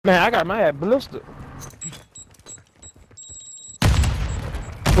Man, I got my head blistered.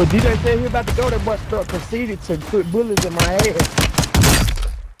 When DJ said he was about to go, that boy proceeded to put bullets in my head.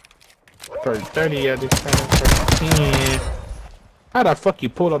 For 30 of this time for 10. How the fuck you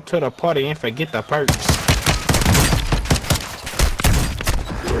pull up to the party and forget the perks?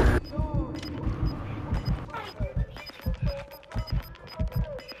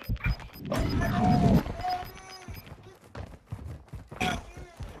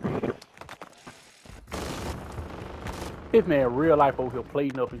 This man real life over here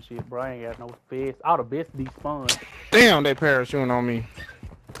plating up and shit, bro. I ain't got no fast. All the best despawn. Damn, they parachuting on me.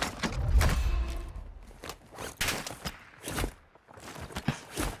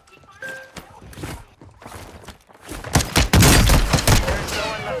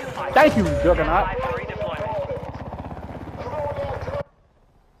 Thank you, Juggernaut.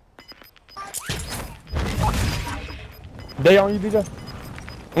 They on you, DJ?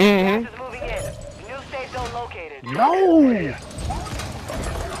 Mm-hmm. No!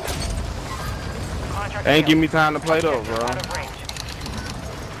 They ain't give me time to play though, bro.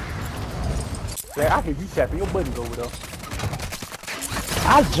 Yeah, I hear you tapping your buttons over there.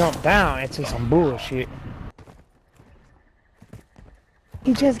 I jumped down into some bullshit.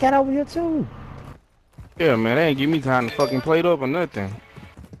 He just got over here too. Yeah, man, they ain't give me time to fucking play it up or nothing.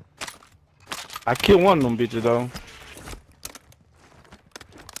 I killed one of them bitches though.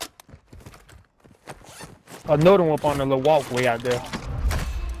 Another one up on the little walkway out there.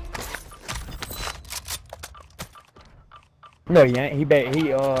 No, he ain't.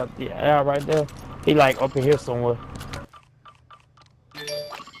 Yeah, right there. He like up in here somewhere.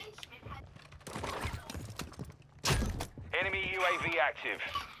 Enemy UAV active.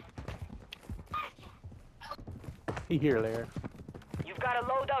 He here, Larry. You've got a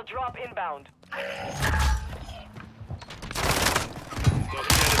loadout drop inbound.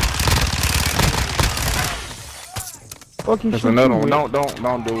 Fuck you. There's another one.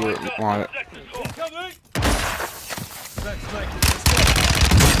 Don't do it. Right.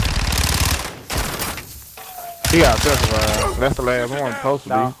 He got justified. That's the last one. Supposed to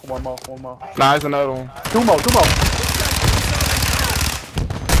be. Nah, one more. Nah, it's another one. Two more.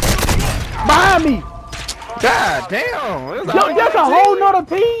 Behind me! God damn! Yo, that's a whole nother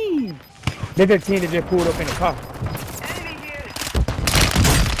team! They just team that just pulled up in the car.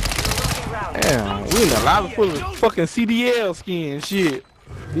 Damn, we in a lot full of fucking CDL skin shit.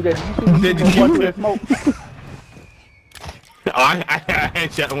 Did you see that smoke? I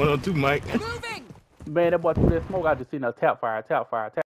ain't shot one on two, Mike. Man, that boy threw that smoke. I just seen a tap fire.